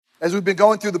As we've been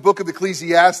going through the book of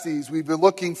Ecclesiastes, we've been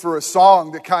looking for a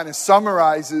song that kind of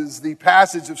summarizes the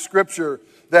passage of Scripture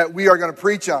that we are going to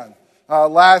preach on.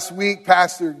 Last week,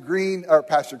 Pastor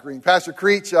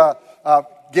Creech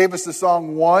gave us the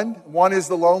song One. One is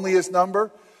the loneliest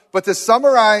number. But to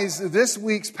summarize this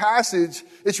week's passage,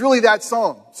 it's really that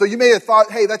song. So you may have thought,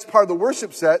 hey, that's part of the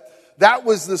worship set. That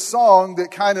was the song that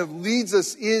kind of leads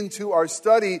us into our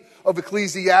study of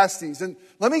Ecclesiastes. And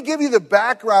let me give you the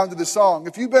background to the song.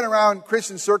 If you've been around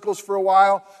Christian circles for a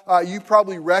while, you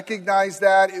probably recognize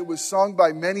that. It was sung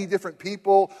by many different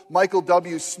people. Michael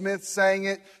W. Smith sang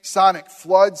it. Sonic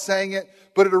Flood sang it.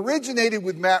 But it originated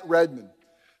with Matt Redman.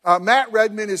 Matt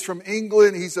Redman is from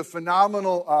England. He's a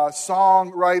phenomenal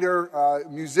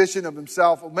songwriter, musician of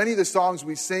himself. Many of the songs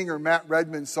we sing are Matt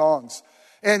Redman songs.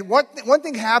 And one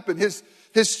thing happened.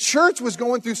 His church was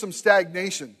going through some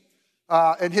stagnation.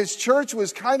 And his church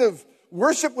was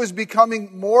worship was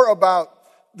becoming more about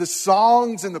the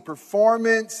songs and the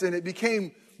performance. And it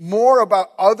became more about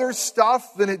other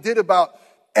stuff than it did about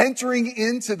entering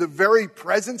into the very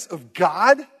presence of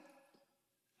God.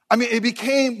 I mean, it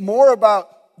became more about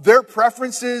their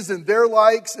preferences and their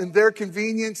likes and their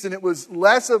convenience. And it was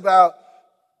less about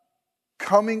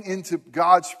coming into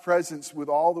God's presence with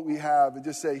all that we have and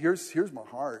just say, here's my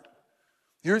heart.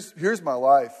 Here's my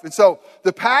life. And so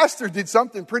the pastor did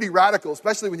something pretty radical,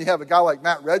 especially when you have a guy like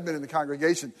Matt Redman in the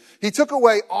congregation. He took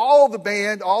away all the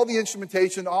band, all the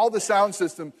instrumentation, all the sound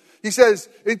system. He says,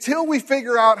 until we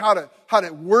figure out how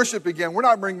to worship again, we're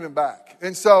not bringing them back.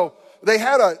 And so they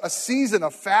had a season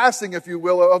of fasting, if you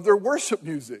will, of their worship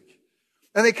music.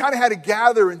 And they kind of had to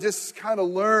gather and just kind of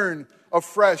learn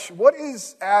afresh what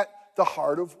is at the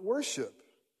heart of worship.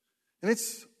 And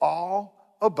it's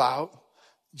all about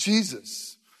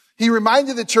Jesus. He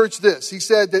reminded the church this. He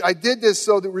said that I did this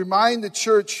so to remind the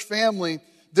church family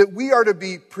that we are to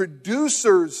be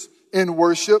producers in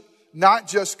worship, not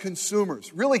just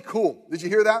consumers. Really cool. Did you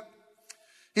hear that?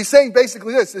 He's saying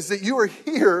basically this, is that you are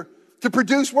here to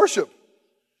produce worship.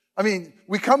 I mean,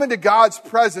 we come into God's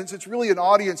presence. It's really an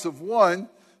audience of one,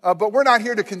 but we're not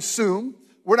here to consume.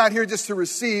 We're not here just to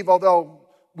receive, although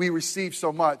we receive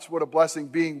so much. What a blessing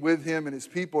being with Him and His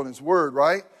people and His Word,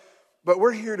 right? But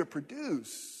we're here to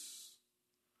produce.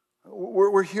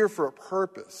 We're here for a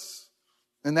purpose,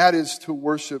 and that is to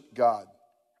worship God.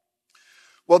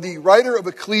 Well, the writer of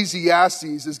Ecclesiastes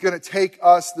is going to take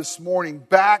us this morning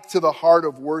back to the heart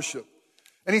of worship.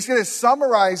 And he's going to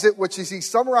summarize it, which is he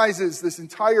summarizes this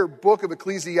entire book of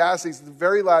Ecclesiastes in the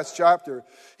very last chapter.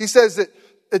 He says that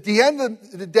at the end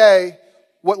of the day,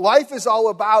 what life is all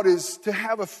about is to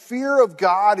have a fear of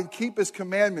God and keep His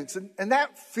commandments. And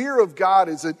that fear of God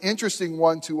is an interesting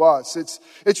one to us.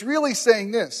 It's really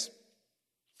saying this,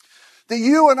 that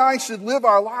you and I should live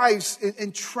our lives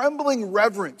in trembling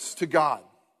reverence to God.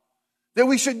 That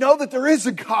we should know that there is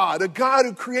a God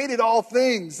who created all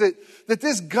things, that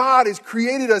this God has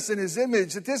created us in His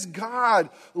image, that this God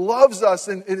loves us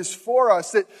and is for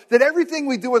us, that everything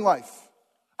we do in life,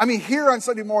 I mean, here on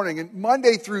Sunday morning and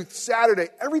Monday through Saturday,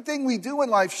 everything we do in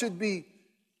life should be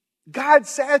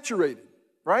God-saturated,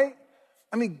 right?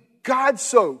 I mean,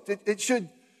 God-soaked. It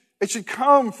should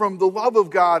come from the love of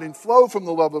God and flow from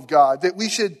the love of God, that we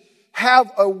should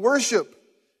have a worship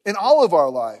in all of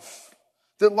our life.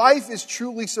 That life is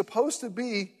truly supposed to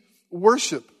be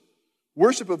worship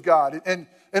of God. And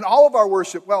all of our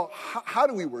worship, well, how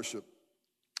do we worship?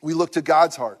 We look to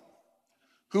God's heart.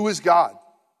 Who is God?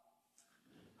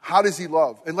 How does He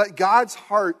love? And let God's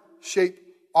heart shape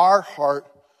our heart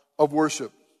of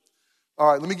worship.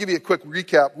 All right, let me give you a quick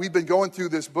recap. We've been going through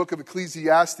this book of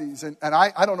Ecclesiastes, and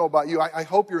I don't know about you. I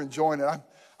hope you're enjoying it.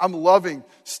 I'm loving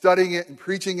studying it and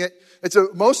preaching it. It's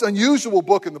a most unusual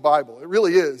book in the Bible. It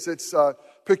really is. It's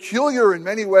peculiar in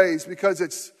many ways because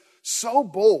it's so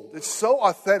bold. It's so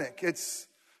authentic. It's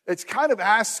kind of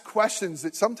asks questions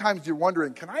that sometimes you're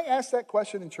wondering, can I ask that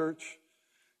question in church?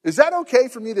 Is that okay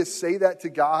for me to say that to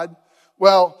God?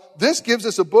 Well, this gives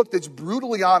us a book that's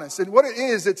brutally honest. And what it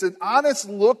is, it's an honest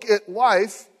look at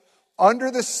life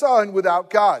under the sun without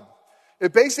God.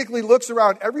 It basically looks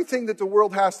around everything that the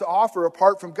world has to offer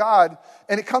apart from God,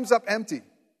 and it comes up empty.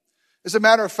 As a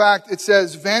matter of fact, it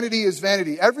says, vanity is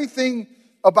vanity. Everything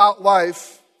about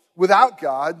life without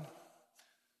God,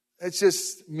 it's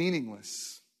just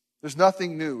meaningless. There's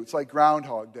nothing new. It's like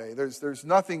Groundhog Day. There's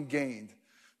nothing gained.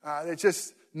 It's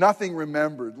just nothing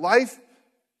remembered. Life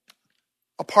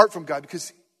apart from God,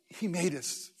 because He made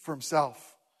us for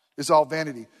Himself, is all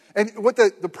vanity. And what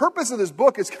the purpose of this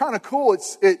book is kind of cool.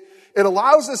 It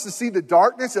allows us to see the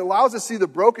darkness. It allows us to see the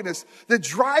brokenness that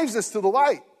drives us to the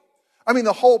light. I mean,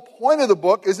 the whole point of the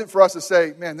book isn't for us to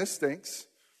say, man, this stinks.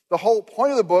 The whole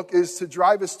point of the book is to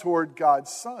drive us toward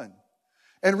God's Son.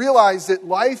 And realize that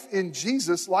life in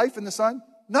Jesus, life in the Son,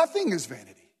 nothing is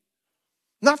vanity.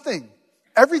 Nothing.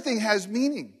 Everything has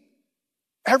meaning.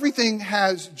 Everything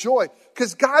has joy.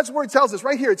 Because God's Word tells us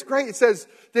right here, it's great. It says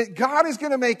that God is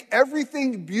going to make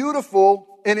everything beautiful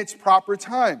in its proper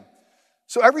time.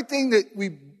 So everything that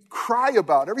we cry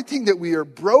about, everything that we are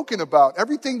broken about,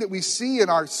 everything that we see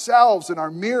in ourselves, in our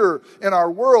mirror, in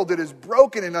our world that is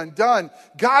broken and undone,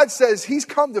 God says He's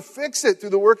come to fix it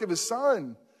through the work of His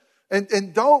Son.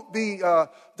 And don't be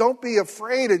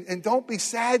afraid and don't be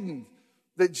saddened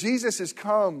that Jesus has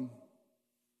come.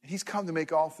 He's come to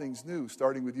make all things new,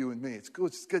 starting with you and me. It's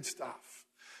good stuff.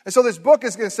 And so this book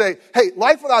is going to say, hey,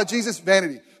 life without Jesus,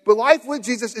 vanity. But life with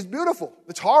Jesus is beautiful.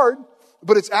 It's hard,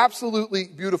 but it's absolutely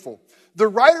beautiful. The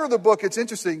writer of the book, it's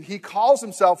interesting, he calls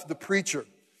himself the preacher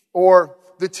or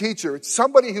the teacher. It's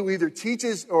somebody who either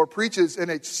teaches or preaches in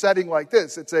a setting like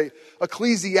this. It's a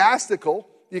ecclesiastical,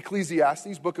 the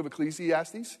Ecclesiastes, book of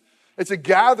Ecclesiastes. It's a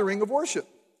gathering of worship.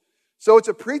 So it's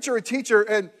a preacher, a teacher,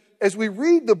 and as we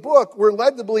read the book, we're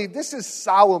led to believe this is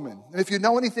Solomon. And if you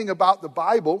know anything about the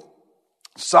Bible,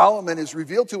 Solomon is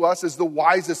revealed to us as the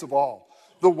wisest of all,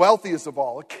 the wealthiest of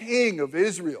all, a king of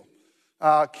Israel,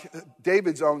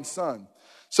 David's own son.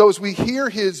 So as we hear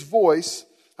his voice,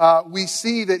 we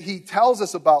see that he tells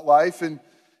us about life. And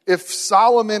if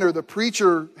Solomon or the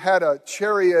preacher had a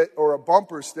chariot or a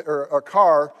bumper or a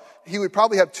car, he would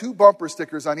probably have 2 bumper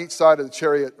stickers on each side of the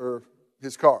chariot or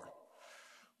his car.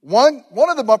 One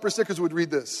of the bumper stickers would read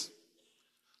this: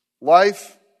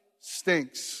 life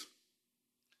stinks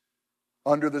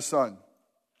under the sun.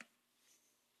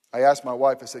 I asked my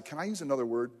wife, I said, can I use another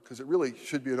word? Because it really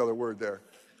should be another word there.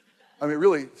 I mean,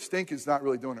 really, stink is not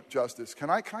really doing it justice. Can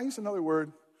I use another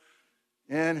word?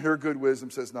 And her good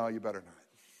wisdom says, no, you better not.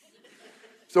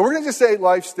 So we're going to just say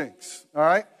life stinks, all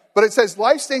right? But it says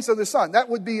life stinks under the sun. That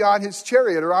would be on his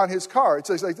chariot or on his car. It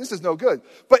says like, this is no good.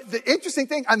 But the interesting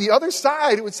thing, on the other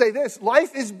side, it would say this: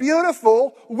 life is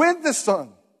beautiful with the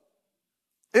sun.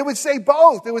 It would say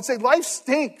both. It would say life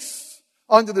stinks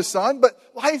under the sun, but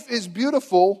life is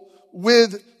beautiful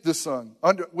with the sun,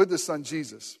 with the Son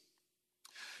Jesus.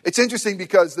 It's interesting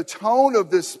because the tone of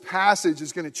this passage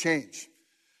is going to change.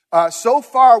 So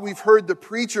far, we've heard the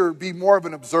preacher be more of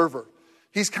an observer.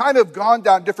 He's kind of gone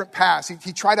down different paths.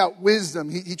 He tried out wisdom.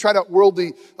 He tried out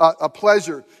worldly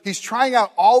pleasure. He's trying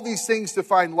out all these things to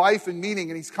find life and meaning,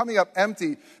 and he's coming up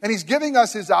empty. And he's giving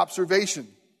us his observation.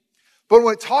 But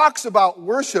when it talks about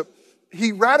worship,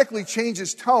 he radically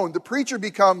changes tone. The preacher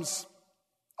becomes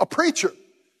a preacher.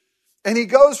 And he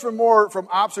goes from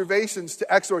observations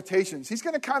to exhortations. He's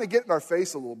going to kind of get in our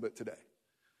face a little bit today.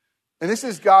 And this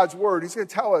is God's word. He's going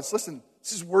to tell us, listen,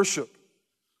 this is worship.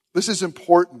 This is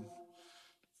important.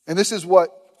 And this is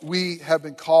what we have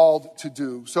been called to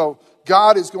do. So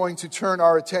God is going to turn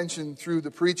our attention through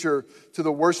the preacher to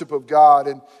the worship of God.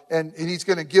 And he's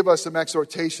going to give us some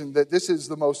exhortation that this is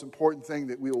the most important thing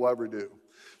that we will ever do.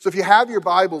 So if you have your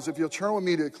Bibles, if you'll turn with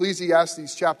me to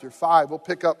Ecclesiastes chapter 5, we'll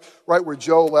pick up right where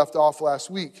Joe left off last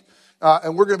week.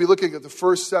 And we're going to be looking at the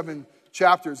first 7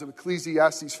 chapters of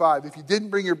Ecclesiastes 5. If you didn't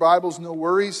bring your Bibles, no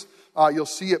worries. You'll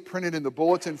see it printed in the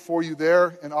bulletin for you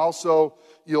there. And also,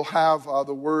 you'll have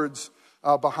the words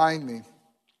behind me.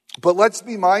 But let's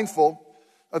be mindful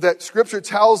that Scripture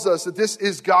tells us that this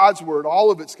is God's word. All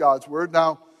of it's God's word.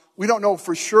 Now, we don't know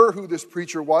for sure who this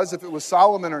preacher was, if it was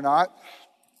Solomon or not.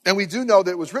 And we do know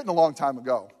that it was written a long time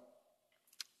ago.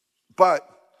 But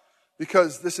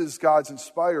because this is God's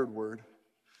inspired word,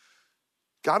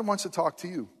 God wants to talk to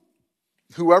you.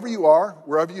 Whoever you are,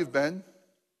 wherever you've been,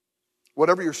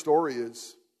 whatever your story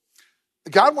is,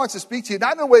 God wants to speak to you,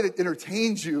 not in a way that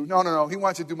entertains you. No. He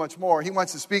wants to do much more. He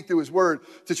wants to speak through his word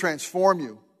to transform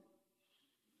you,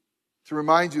 to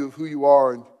remind you of who you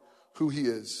are and who he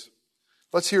is.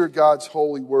 Let's hear God's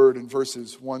holy word in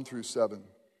verses 1 through 7.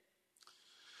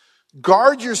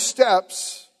 Guard your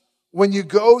steps when you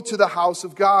go to the house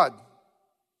of God.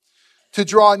 To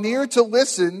draw near to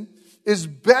listen is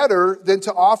better than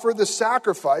to offer the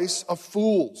sacrifice of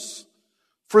fools.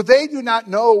 For they do not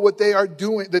know what they are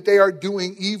doing, that they are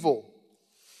doing evil.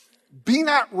 Be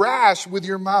not rash with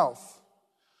your mouth,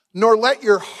 nor let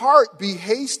your heart be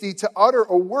hasty to utter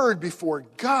a word before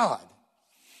God.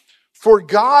 For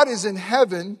God is in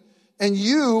heaven, and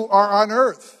you are on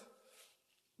earth.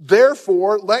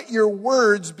 Therefore, let your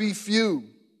words be few.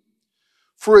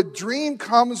 For a dream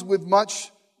comes with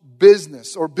much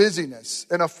business or busyness,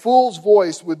 and a fool's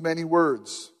voice with many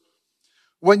words.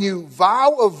 When you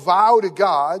vow a vow to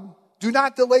God, do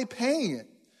not delay paying it,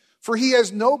 for he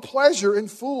has no pleasure in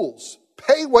fools.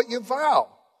 Pay what you vow.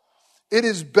 It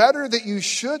is better that you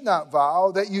should not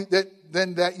vow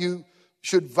than that you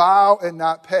should vow and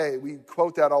not pay. We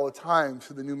quote that all the time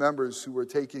to the new members who were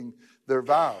taking their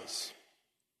vows.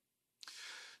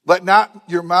 Let not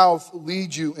your mouth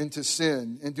lead you into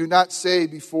sin, and do not say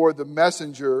before the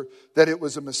messenger that it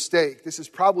was a mistake. This is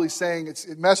probably saying,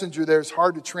 messenger there is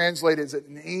hard to translate. Is it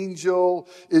an angel?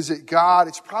 Is it God?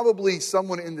 It's probably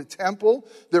someone in the temple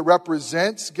that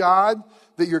represents God,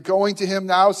 that you're going to him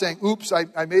now saying, oops,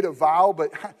 I made a vow,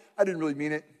 but I didn't really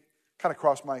mean it. Kind of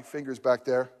crossed my fingers back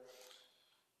there.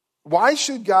 Why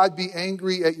should God be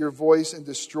angry at your voice and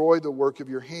destroy the work of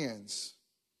your hands?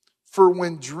 For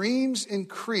when dreams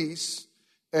increase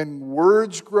and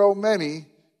words grow many,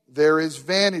 there is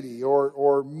vanity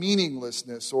or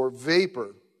meaninglessness or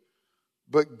vapor.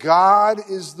 But God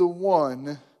is the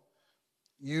one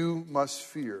you must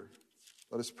fear.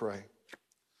 Let us pray.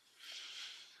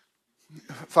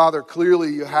 Father,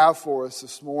 clearly you have for us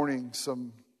this morning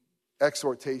some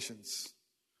exhortations.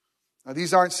 Now,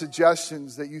 these aren't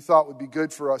suggestions that you thought would be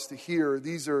good for us to hear.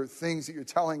 These are things that you're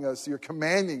telling us, you're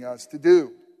commanding us to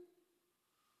do.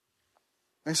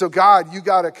 And so, God, you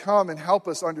got to come and help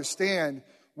us understand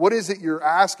what is it you're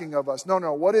asking of us. No,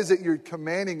 what is it you're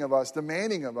commanding of us,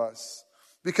 demanding of us?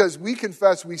 Because we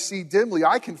confess we see dimly.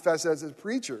 I confess as a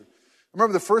preacher. I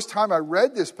remember the first time I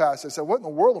read this passage, I said, what in the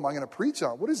world am I going to preach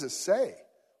on? What does this say?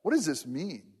 What does this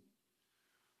mean?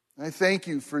 And I thank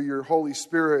you for your Holy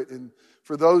Spirit and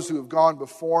for those who have gone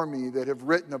before me that have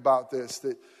written about this,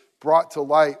 that brought to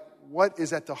light what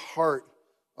is at the heart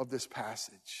of this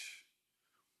passage.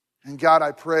 And God,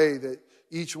 I pray that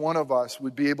each one of us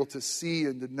would be able to see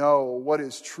and to know what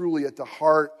is truly at the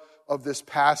heart of this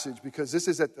passage, because this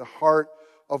is at the heart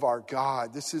of our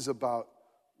God. This is about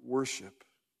worship,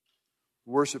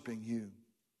 worshiping you.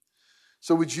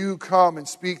 So would you come and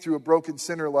speak through a broken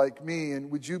sinner like me,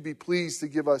 and would you be pleased to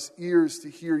give us ears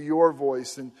to hear your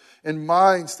voice and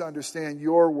minds to understand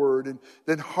your word, and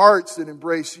then hearts that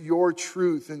embrace your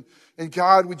truth. And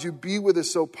God, would you be with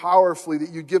us so powerfully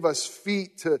that you give us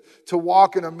feet to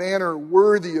walk in a manner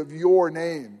worthy of your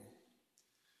name.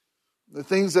 The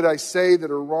things that I say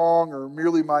that are wrong or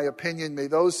merely my opinion, may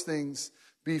those things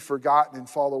be forgotten and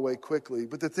fall away quickly.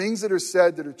 But the things that are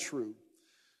said that are true,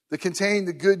 that contain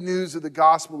the good news of the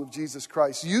gospel of Jesus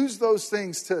Christ, use those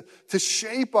things to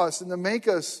shape us and to make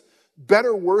us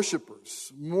better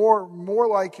worshipers, more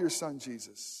like your Son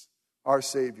Jesus, our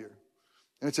Savior.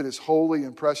 And it's in his holy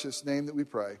and precious name that we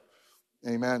pray.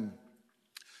 Amen.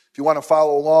 If you want to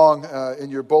follow along in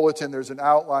your bulletin, there's an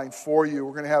outline for you.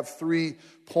 We're going to have 3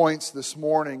 points this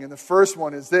morning. And the first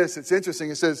one is this. It's interesting.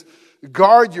 It says,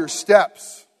 guard your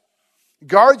steps.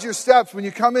 Guard your steps when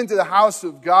you come into the house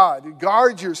of God.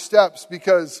 Guard your steps,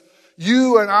 because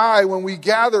you and I, when we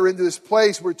gather into this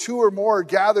place where 2 or more are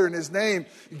gathered in his name,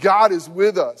 God is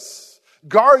with us.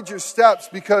 Guard your steps,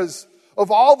 because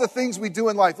of all the things we do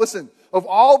in life. Listen, of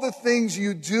all the things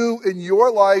you do in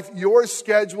your life, your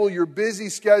schedule, your busy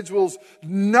schedules,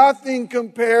 nothing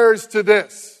compares to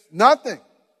this. Nothing.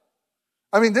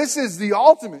 I mean, this is the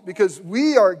ultimate, because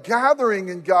we are gathering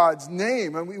in God's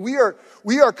name, and we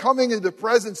are coming into the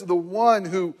presence of the one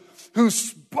who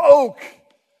spoke,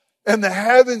 and the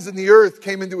heavens and the earth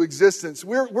came into existence.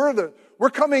 We're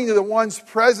coming to the one's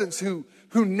presence who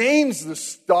names the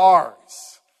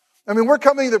stars. I mean, we're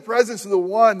coming to the presence of the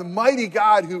one, the mighty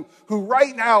God who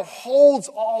right now holds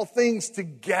all things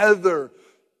together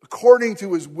according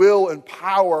to his will and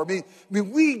power. I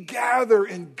mean, we gather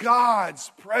in God's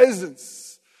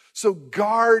presence. So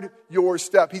guard your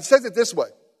step. He says it this way.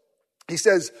 He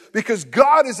says, because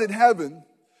God is in heaven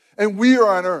and we are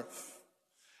on earth.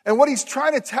 And what he's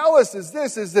trying to tell us is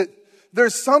this, is that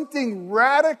there's something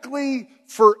radically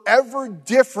forever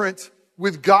different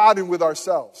with God and with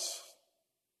ourselves.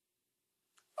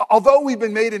 Although we've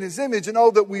been made in his image and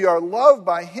know that we are loved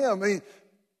by him, I mean,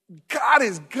 God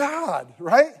is God,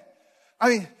 right? I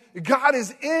mean, God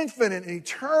is infinite and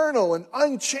eternal and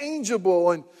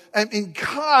unchangeable, and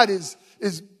God is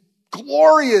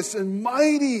glorious and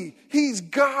mighty. He's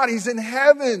God. He's in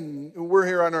heaven, and we're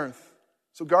here on earth.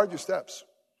 So guard your steps.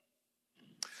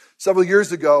 Several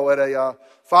years ago at a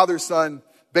father-son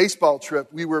baseball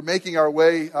trip, we were making our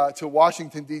way to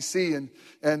Washington, D.C.,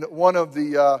 and one of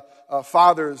the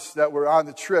fathers that were on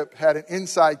the trip had an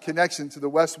inside connection to the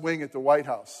West Wing at the White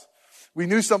House. We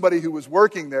knew somebody who was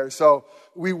working there, so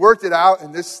we worked it out,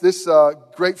 and this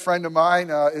great friend of mine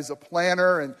is a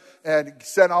planner and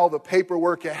sent all the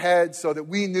paperwork ahead so that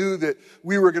we knew that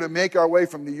we were going to make our way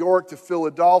from New York to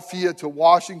Philadelphia to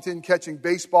Washington, catching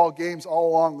baseball games all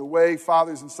along the way.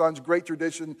 Fathers and sons, great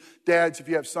tradition. Dads, if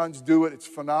you have sons, do it. It's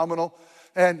phenomenal.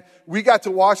 And we got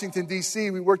to Washington,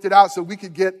 D.C. We worked it out so we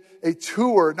could get a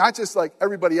tour, not just like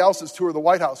everybody else's tour of the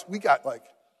White House. We got like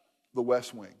the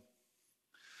West Wing.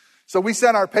 So we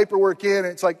sent our paperwork in, and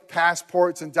it's like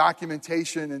passports and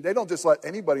documentation, and they don't just let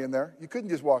anybody in there. You couldn't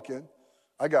just walk in.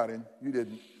 I got in. You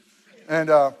didn't.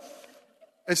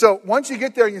 And so once you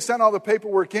get there and you send all the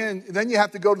paperwork in, then you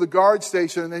have to go to the guard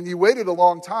station, and then you waited a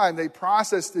long time. They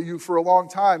processed you for a long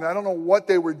time. And I don't know what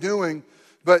they were doing,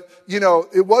 but,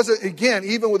 it wasn't, again,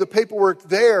 even with the paperwork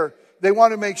there, they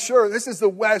want to make sure this is the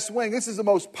West Wing. This is the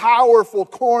most powerful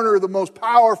corner, the most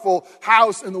powerful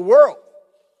house in the world.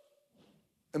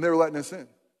 And they were letting us in.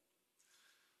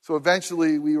 So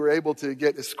eventually we were able to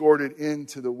get escorted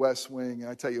into the West Wing. And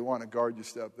I tell you, you want to guard your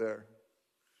step there.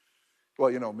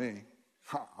 Well, you know me.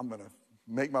 I'm going to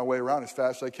make my way around as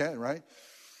fast as I can, right?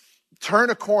 Turn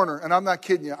a corner, and I'm not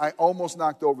kidding you, I almost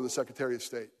knocked over the Secretary of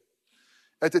State.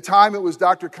 At the time, it was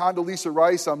Dr. Condoleezza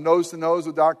Rice. I'm nose to nose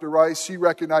with Dr. Rice. She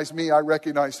recognized me. I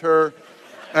recognized her.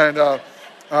 And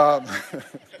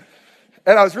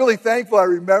and I was really thankful. I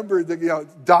remembered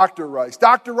that, Dr. Rice.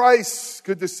 Dr. Rice,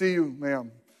 good to see you,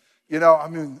 ma'am.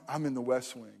 I'm in the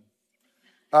West Wing.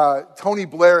 Tony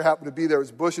Blair happened to be there. It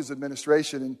was Bush's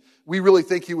administration, and we really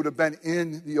think he would have been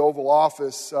in the Oval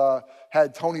Office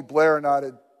had Tony Blair not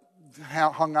had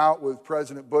hung out with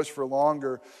President Bush for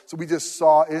longer. So we just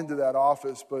saw into that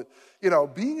office. But,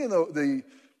 being in the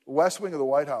West Wing of the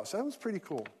White House, that was pretty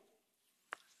cool.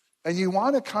 And you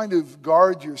want to kind of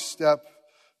guard your step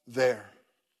there.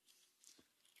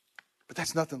 But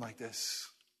that's nothing like this.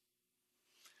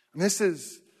 And this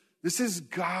is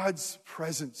God's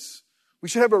presence. We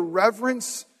should have a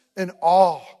reverence and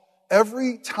awe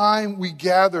every time we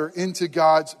gather into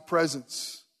God's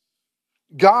presence.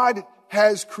 God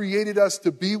has created us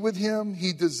to be with Him.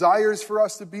 He desires for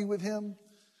us to be with Him.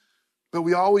 But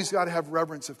we always got to have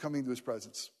reverence of coming to His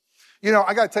presence.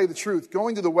 I got to tell you the truth.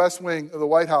 Going to the West Wing of the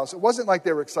White House, it wasn't like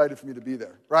they were excited for me to be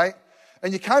there, right?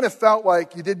 And you kind of felt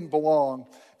like you didn't belong.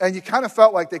 And you kind of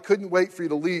felt like they couldn't wait for you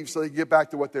to leave so they could get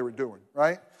back to what they were doing,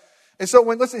 right? And so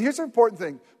here's an important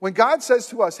thing. When God says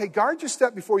to us, hey, guard your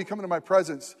step before you come into my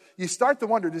presence, you start to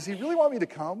wonder, does He really want me to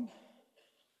come?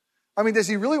 Does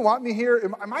He really want me here?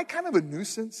 Am I kind of a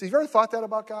nuisance? Have you ever thought that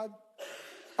about God?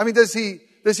 Does He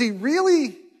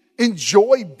really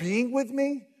enjoy being with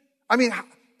me?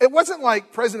 It wasn't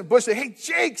like President Bush said, hey,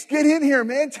 Jakes, get in here,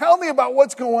 man. Tell me about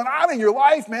what's going on in your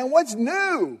life, man. What's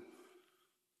new?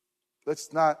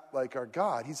 That's not like our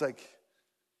God. He's like,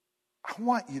 I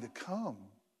want you to come.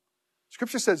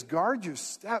 Scripture says, guard your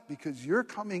step because you're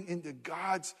coming into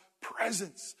God's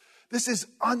presence. This is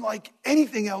unlike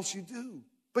anything else you do.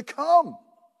 But come.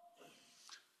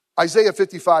 Isaiah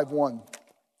 55:1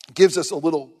 gives us a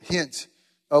little hint,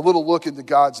 a little look into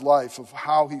God's life of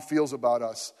how He feels about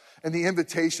us and the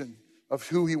invitation of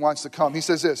who He wants to come. He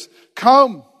says this,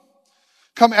 come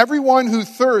everyone who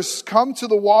thirsts, come to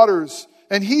the waters.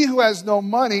 And he who has no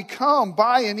money, come,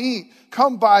 buy and eat.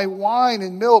 Come buy wine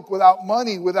and milk without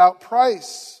money, without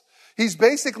price. He's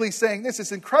basically saying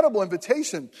this incredible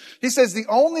invitation. He says the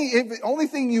only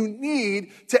thing you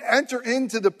need to enter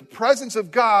into the presence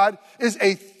of God is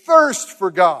a thirst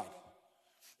for God,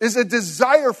 is a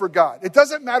desire for God. It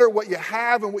doesn't matter what you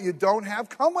have and what you don't have.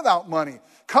 Come without money.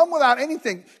 Come without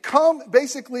anything. Come,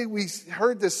 basically, we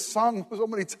heard this sung so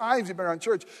many times you've been around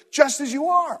church, just as you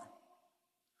are.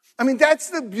 That's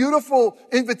the beautiful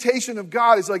invitation of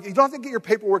God. It's like, you don't have to get your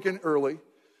paperwork in early.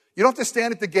 You don't have to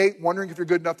stand at the gate wondering if you're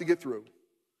good enough to get through.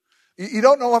 You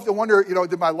don't have to wonder,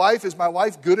 is my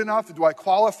life good enough? Do I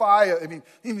qualify?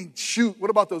 Shoot,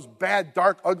 what about those bad,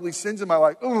 dark, ugly sins in my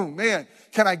life? Oh, man,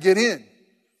 can I get in?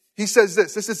 He says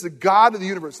this is the God of the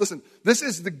universe. Listen, this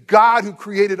is the God who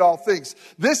created all things.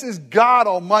 This is God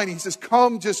Almighty. He says,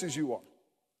 come just as you are.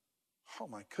 Oh,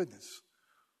 my goodness.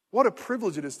 What a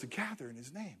privilege it is to gather in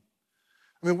His name.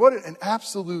 What an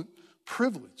absolute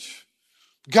privilege.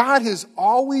 God has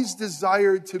always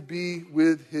desired to be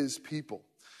with His people.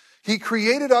 He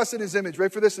created us in His image.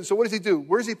 Ready for this? And so what does He do?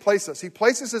 Where does He place us? He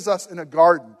places us in a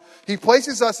garden. He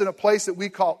places us in a place that we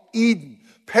call Eden,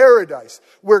 paradise,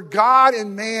 where God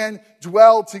and man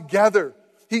dwell together.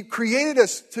 He created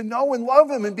us to know and love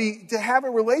Him and to have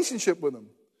a relationship with Him.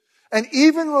 And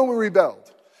even when we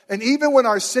rebelled, and even when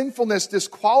our sinfulness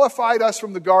disqualified us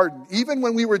from the garden, even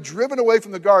when we were driven away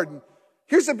from the garden,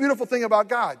 here's the beautiful thing about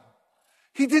God.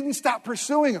 He didn't stop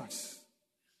pursuing us.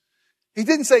 He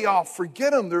didn't say, oh,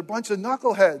 forget them. They're a bunch of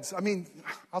knuckleheads.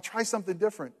 I'll try something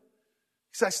different.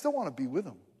 He said, I still want to be with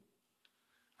them.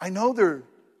 I know their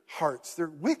hearts. They're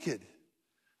wicked.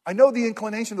 I know the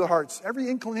inclination of the hearts. Every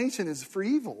inclination is for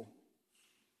evil.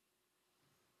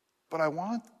 But I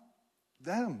want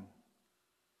them.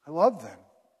 I love them.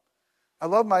 I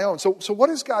love my own. So what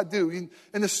does God do?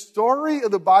 And the story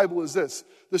of the Bible is this.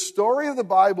 The story of the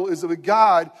Bible is of a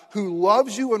God who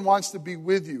loves you and wants to be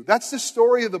with you. That's the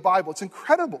story of the Bible. It's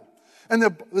incredible. And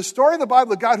the story of the Bible,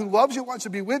 the God who loves you, wants to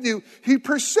be with you, he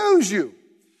pursues you.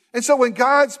 And so when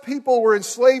God's people were in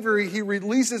slavery, he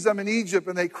releases them in Egypt,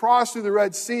 and they cross through the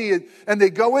Red Sea, and they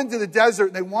go into the desert,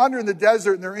 and they wander in the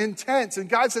desert, and they're in tents. And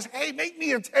God says, hey, make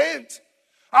me a tent.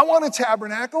 I want a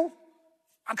tabernacle.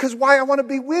 Because why? I want to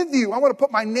be with you. I want to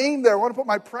put my name there. I want to put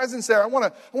my presence there. I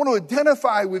want to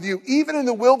identify with you. Even in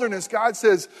the wilderness, God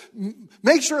says,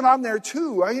 make sure that I'm there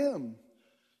too. I am.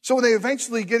 So when they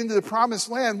eventually get into the promised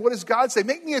land, what does God say?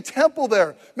 Make me a temple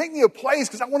there. Make me a place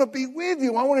because I want to be with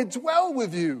you. I want to dwell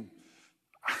with you.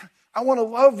 I want to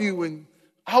love you and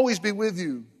always be with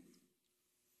you.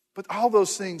 But all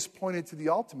those things pointed to the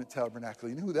ultimate tabernacle.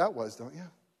 You know who that was, don't you?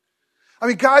 I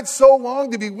mean, God so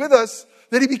longed to be with us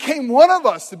that he became one of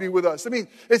us to be with us. I mean,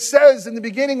 it says in the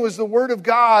beginning was the Word of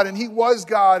God, and he was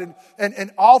God,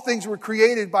 and all things were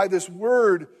created by this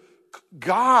Word,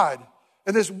 God.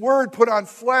 And this Word put on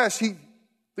flesh.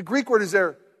 The Greek word is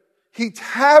there. He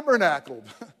tabernacled.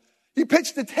 He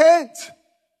pitched a tent.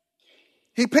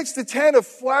 He pitched a tent of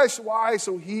flesh. Why?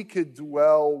 So he could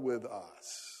dwell with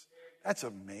us. That's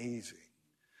amazing.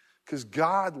 Because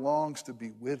God longs to be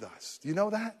with us. Do you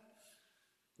know that?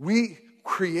 We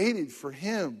created for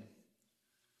him.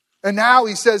 And now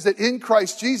he says that in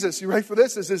Christ Jesus, you ready for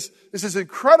this? This is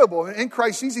incredible. In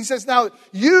Christ Jesus, he says, now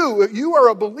you are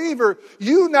a believer.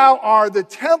 You now are the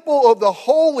temple of the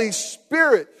Holy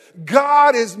Spirit.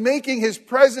 God is making his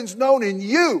presence known in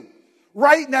you.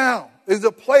 Right now is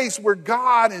a place where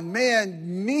God and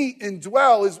man meet and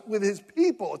dwell is with his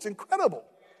people. It's incredible.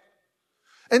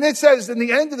 And it says in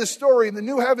the end of the story, in the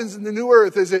new heavens and the new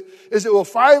earth, is it will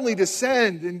finally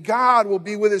descend and God will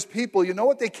be with his people. You know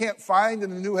what they can't find in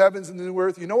the new heavens and the new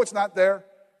earth? You know what's not there?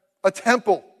 A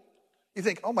temple. You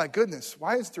think, oh my goodness,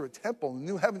 why is there a temple in the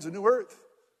new heavens and new earth?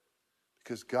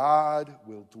 Because God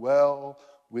will dwell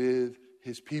with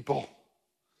his people.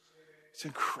 It's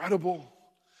incredible.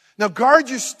 Now guard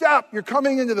your step. You're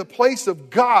coming into the place of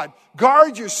God.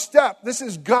 Guard your step. This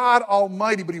is God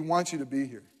Almighty, but he wants you to be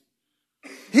here.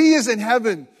 He is in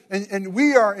heaven and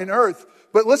we are in earth.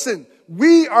 But listen,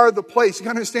 we are the place. You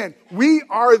can understand, we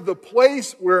are the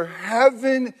place where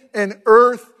heaven and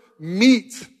earth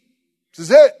meet. This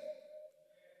is it.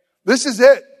 This is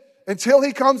it. Until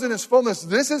he comes in his fullness,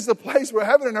 this is the place where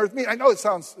heaven and earth meet. I know it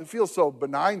feels so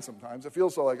benign sometimes. It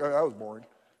feels so like, oh, that was boring.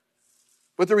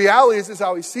 But the reality is, this is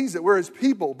how he sees it. We're his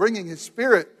people, bringing his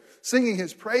spirit, singing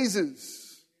his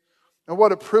praises. And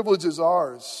what a privilege is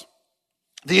ours.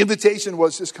 The invitation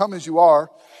was just come as you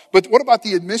are. But what about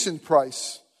the admission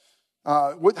price?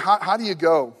 How do you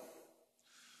go?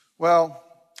 Well,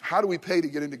 how do we pay to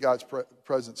get into God's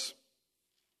presence?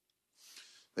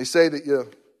 They say that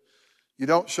you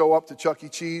don't show up to Chuck E.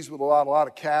 Cheese with a lot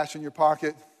of cash in your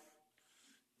pocket.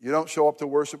 You don't show up to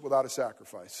worship without a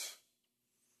sacrifice.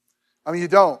 I mean, you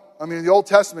don't. I mean, in the Old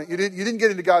Testament, you didn't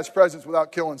get into God's presence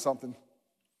without killing something.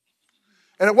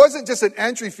 And it wasn't just an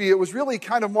entry fee. It was really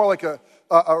kind of more like a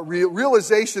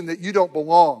realization that you don't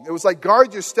belong. It was like,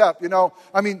 guard your step.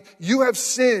 I mean, you have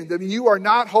sinned. I mean, you are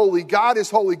not holy. God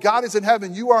is holy. God is in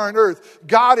heaven. You are on earth.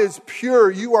 God is pure.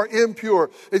 You are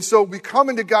impure. And so we come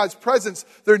into God's presence.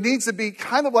 There needs to be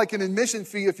kind of like an admission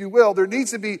fee, if you will. There needs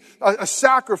to be a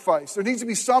sacrifice. There needs to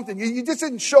be something. You just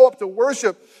didn't show up to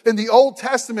worship in the Old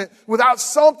Testament without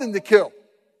something to kill.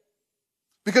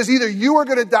 Because either you were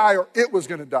going to die or it was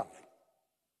going to die.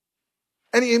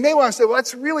 And you may want to say, well,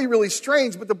 that's really, really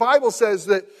strange. But the Bible says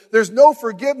that there's no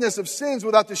forgiveness of sins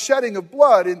without the shedding of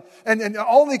blood. And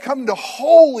only coming to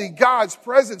holy God's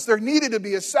presence, there needed to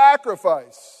be a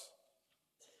sacrifice.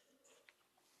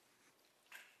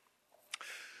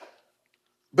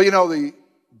 But the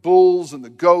bulls and the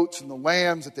goats and the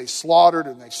lambs that they slaughtered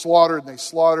and they slaughtered and they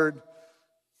slaughtered.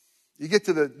 You get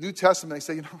to the New Testament, they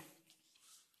say,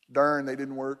 darn, they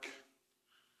didn't work.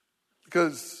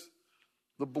 Because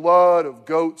the blood of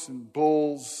goats and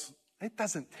bulls, it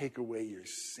doesn't take away your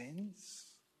sins.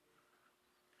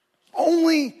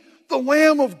 Only the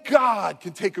Lamb of God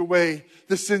can take away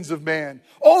the sins of man.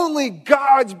 Only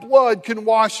God's blood can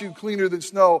wash you cleaner than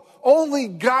snow. Only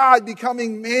God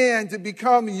becoming man to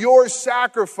become your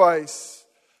sacrifice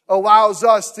allows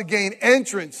us to gain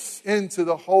entrance into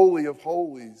the Holy of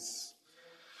Holies.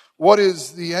 What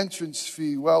is the entrance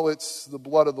fee? Well, it's the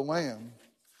blood of the Lamb.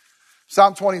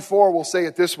 Psalm 24 will say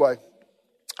it this way.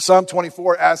 Psalm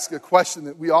 24 asks a question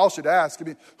that we all should ask. I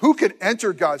mean, who can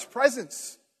enter God's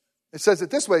presence? It says it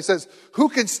this way. It says, who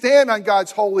can stand on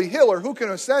God's holy hill, or who can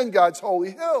ascend God's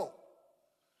holy hill?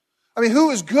 I mean,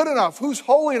 who is good enough? Who's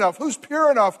holy enough? Who's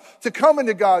pure enough to come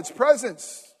into God's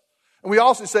presence? And we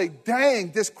also say, dang,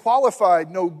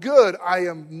 disqualified, no good, I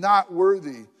am not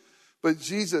worthy. But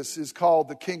Jesus is called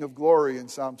the King of Glory in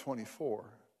Psalm 24.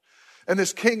 And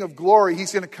this King of Glory,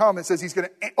 he's going to come and says he's going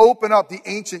to open up the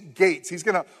ancient gates. He's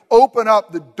going to open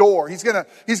up the door. He's going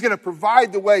to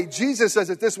provide the way. Jesus says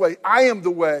it this way, I am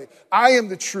the way. I am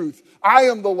the truth. I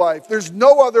am the life. There's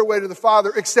no other way to the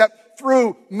Father except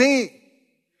through me.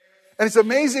 And it's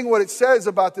amazing what it says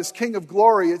about this King of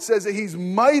Glory. It says that he's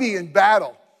mighty in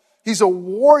battle. He's a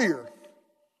warrior.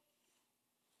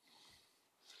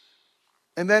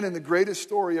 And then in the greatest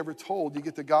story ever told, you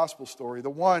get the gospel story. The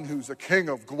one who's a King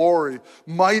of Glory,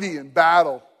 mighty in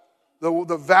battle,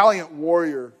 the valiant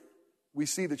warrior. We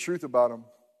see the truth about him.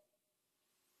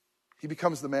 He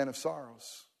becomes the man of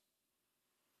sorrows.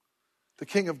 The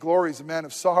King of Glory is a man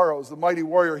of sorrows. The mighty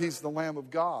warrior, he's the Lamb of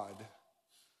God.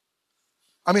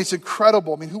 I mean, it's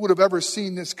incredible. I mean, who would have ever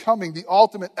seen this coming? The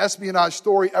ultimate espionage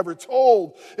story ever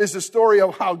told is the story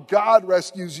of how God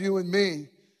rescues you and me.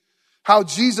 How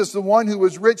Jesus, the one who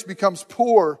was rich, becomes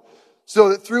poor so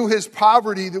that through his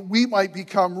poverty that we might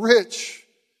become rich.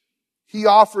 He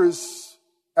offers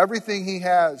everything he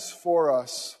has for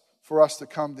us to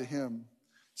come to him.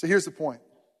 So here's the point.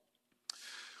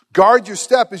 Guard your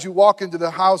step as you walk into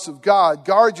the house of God.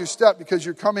 Guard your step because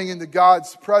you're coming into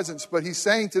God's presence. But he's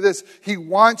saying to this, he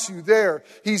wants you there.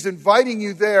 He's inviting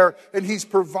you there, and he's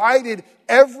provided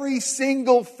every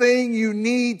single thing you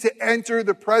need to enter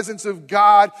the presence of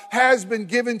God has been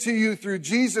given to you through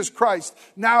Jesus Christ.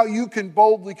 Now you can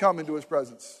boldly come into his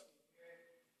presence.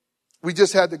 We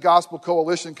just had the Gospel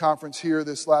Coalition Conference here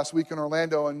this last week in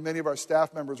Orlando, and many of our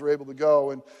staff members were able to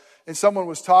go. And someone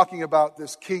was talking about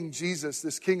this King Jesus,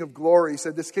 this King of Glory. He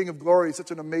said, this King of Glory is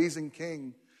such an amazing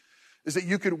king, is that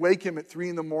you could wake him at 3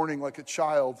 a.m. like a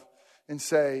child and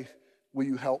say, will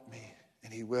you help me?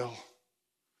 And he will.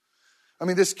 I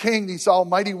mean, this King, this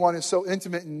Almighty One, is so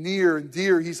intimate and near and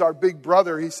dear. He's our big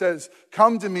brother. He says,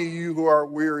 come to me, you who are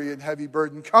weary and heavy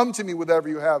burdened. Come to me, whatever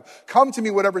you have. Come to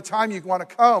me, whatever time you want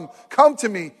to come. Come to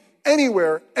me,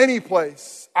 anywhere, any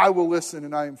place. I will listen,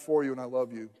 and I am for you, and I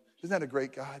love you. Isn't that a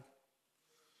great God?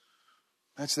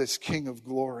 That's this King of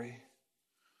Glory.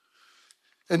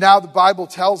 And now the Bible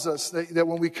tells us that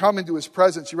when we come into his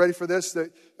presence, you ready for this?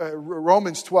 That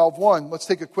Romans 12:1. Let's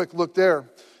take a quick look there.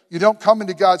 You don't come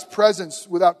into God's presence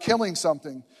without killing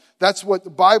something. That's what the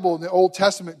Bible in the Old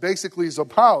Testament basically is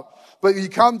about. But you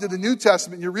come to the New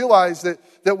Testament and you realize that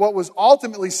what was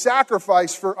ultimately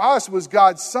sacrificed for us was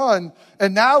God's Son.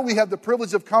 And now we have the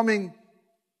privilege of coming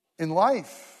in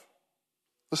life.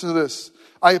 Listen to this.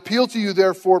 I appeal to you,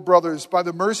 therefore, brothers, by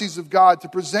the mercies of God, to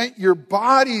present your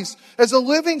bodies as a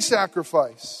living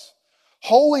sacrifice,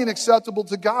 holy and acceptable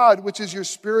to God, which is your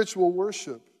spiritual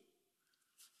worship.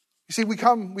 You see, we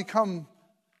come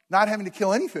not having to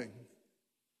kill anything.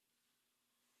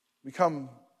 We come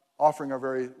offering our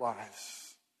very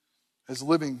lives as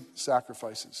living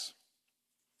sacrifices.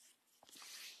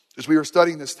 As we were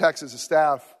studying this text as a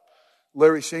staff,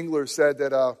 Larry Shingler said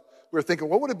that we were thinking,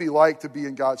 what would it be like to be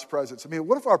in God's presence? I mean,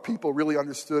 what if our people really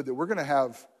understood that we're going to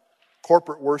have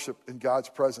corporate worship in God's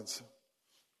presence?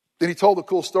 Then he told a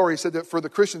cool story. He said that for the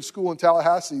Christian school in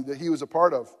Tallahassee that he was a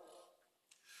part of,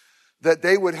 that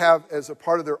they would have, as a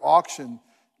part of their auction,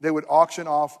 they would auction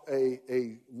off a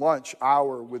lunch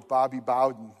hour with Bobby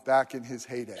Bowden back in his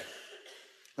heyday.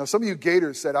 Now, some of you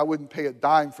Gators said, I wouldn't pay a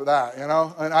dime for that, you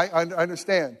know, and I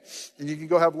understand. And you can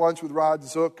go have lunch with Rod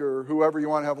Zook or whoever you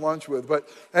want to have lunch with. But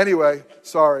anyway,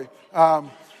 sorry. I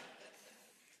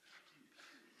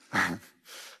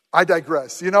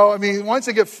digress. You know, I mean, once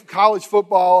I get college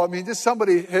football, I mean, just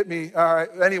somebody hit me. All right,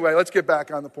 anyway, let's get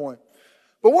back on the point.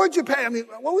 But what would you pay? I mean,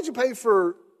 what would you pay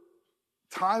for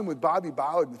time with Bobby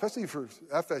Bowden, especially for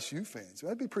FSU fans?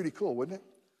 That'd be pretty cool, wouldn't it?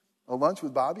 A lunch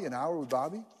with Bobby, an hour with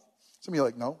Bobby? Some of you are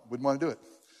like, no, wouldn't want to do it.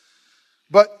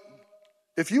 But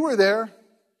if you were there,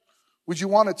 would you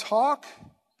want to talk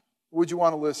or would you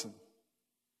want to listen?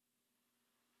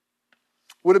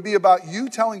 Would it be about you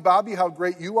telling Bobby how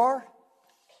great you are?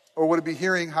 Or would it be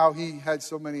hearing how he had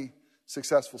so many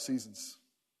successful seasons?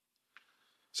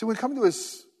 See, when we come to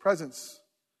his presence,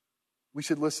 we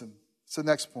should listen. It's the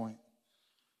next point.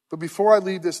 But before I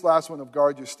leave this last one of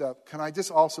guard your step, can I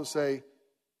just also say,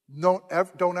 don't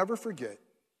ever forget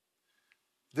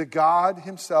that God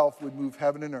himself would move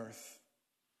heaven and earth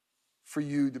for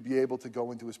you to be able to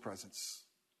go into his presence.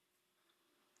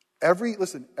 Every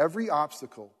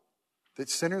obstacle that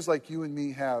sinners like you and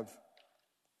me have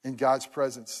in God's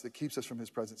presence that keeps us from his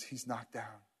presence, he's knocked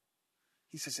down.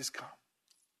 He says, just come.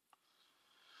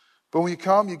 But when you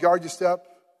come, you guard your step,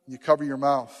 and you cover your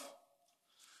mouth.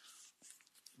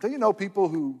 Do you know people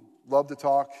who love to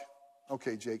talk?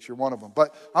 Okay, Jake, you're one of them.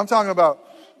 But I'm talking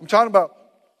about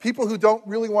people who don't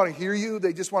really want to hear you.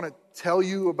 They just want to tell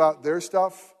you about their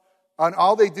stuff. And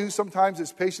all they do sometimes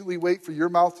is patiently wait for your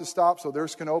mouth to stop so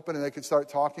theirs can open and they can start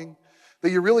talking. That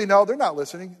you really know they're not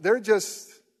listening. They're just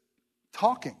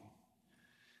talking.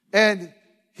 And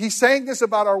he's saying this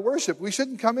about our worship. We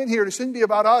shouldn't come in here. It shouldn't be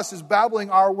about us as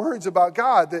babbling our words about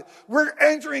God. That we're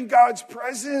entering God's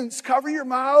presence. Cover your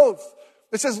mouth.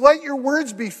 It says, let your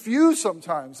words be few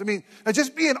sometimes. I mean, and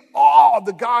just be in awe of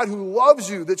the God who loves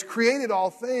you, that's created all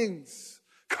things.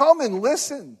 Come and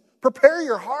listen. Prepare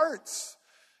your hearts.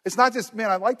 It's not just,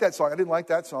 man, I like that song. I didn't like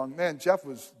that song. Man, Jeff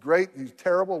was great. He's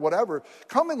terrible, whatever.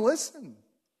 Come and listen.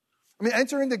 I mean,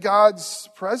 enter into God's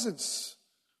presence.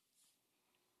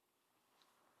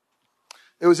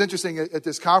 It was interesting at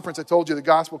this conference, I told you, the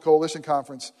Gospel Coalition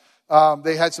Conference,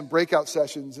 they had some breakout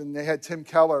sessions, and they had Tim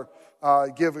Keller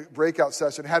give a breakout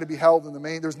session. It had to be held in the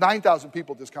main, there's 9,000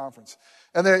 people at this conference.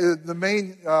 And the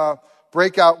main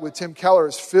breakout with Tim Keller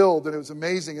is filled, and it was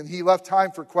amazing. And he left time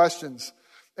for questions.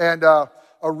 And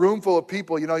a room full of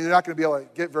people, you're not going to be able to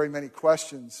get very many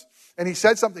questions. And he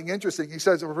said something interesting. He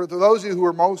says, for those of you who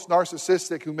are most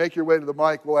narcissistic, who make your way to the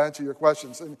mic, we'll answer your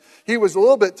questions. And he was a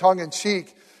little bit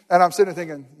tongue-in-cheek. And I'm sitting there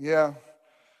thinking, yeah,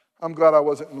 I'm glad I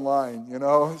wasn't in line,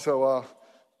 So,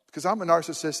 because I'm a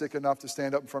narcissistic enough to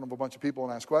stand up in front of a bunch of people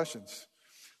and ask questions.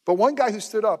 But one guy who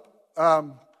stood up,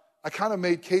 I kind of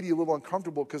made Katie a little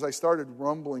uncomfortable because I started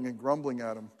rumbling and grumbling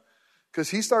at him. Because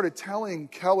he started telling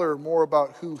Keller more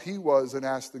about who he was and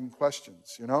asking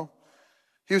questions,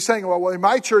 He was saying, well, in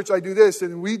my church I do this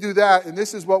and we do that and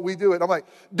this is what we do. And I'm like,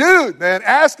 dude, man,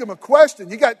 ask him a question.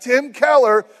 You got Tim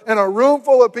Keller in a room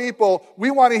full of people.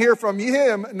 We want to hear from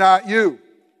him, not you.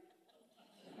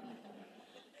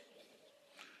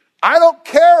 I don't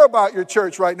care about your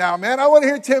church right now, man. I want to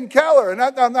hear Tim Keller. And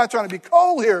I'm not trying to be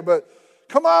cold here, but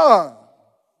come on.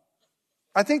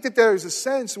 I think that there's a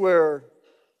sense where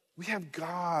we have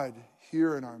God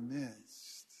here in our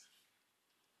midst.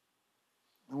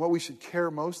 And what we should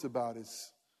care most about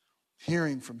is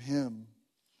hearing from him.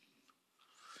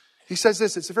 He says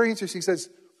this, it's very interesting. He says,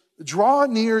 draw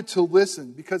near to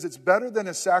listen because it's better than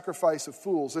a sacrifice of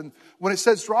fools. And when it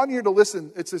says draw near to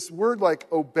listen, it's this word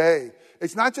like obey.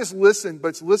 It's not just listen, but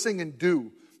it's listen and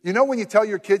do. When you tell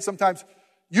your kids sometimes,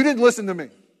 you didn't listen to me.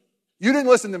 You didn't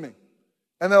listen to me.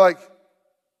 And they're like,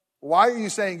 why are you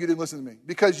saying you didn't listen to me?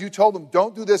 Because you told them,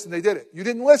 don't do this, and they did it. You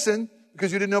didn't listen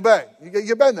because you didn't obey.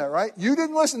 You've been there, right? You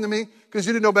didn't listen to me because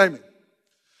you didn't obey me.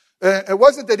 It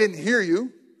wasn't they didn't hear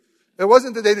you. It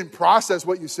wasn't that they didn't process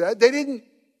what you said. They didn't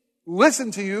listen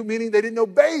to you, meaning they didn't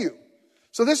obey you.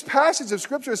 So this passage of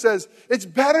Scripture says it's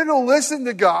better to listen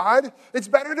to God. It's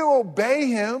better to obey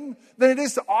him than it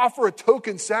is to offer a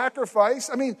token sacrifice.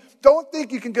 I mean, don't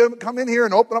think you can come in here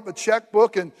and open up a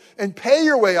checkbook and pay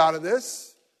your way out of this.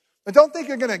 And don't think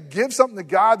you're going to give something to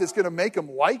God that's going to make him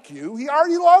like you. He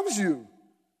already loves you.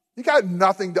 You got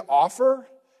nothing to offer.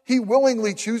 He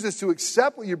willingly chooses to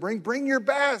accept what you bring. Bring your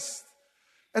best.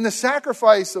 And the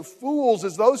sacrifice of fools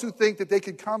is those who think that they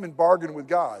can come and bargain with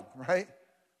God, right?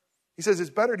 He says it's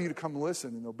better to you to come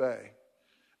listen and obey.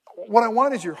 What I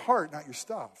want is your heart, not your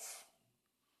stuff.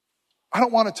 I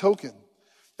don't want a token.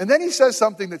 And then he says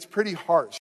something that's pretty harsh.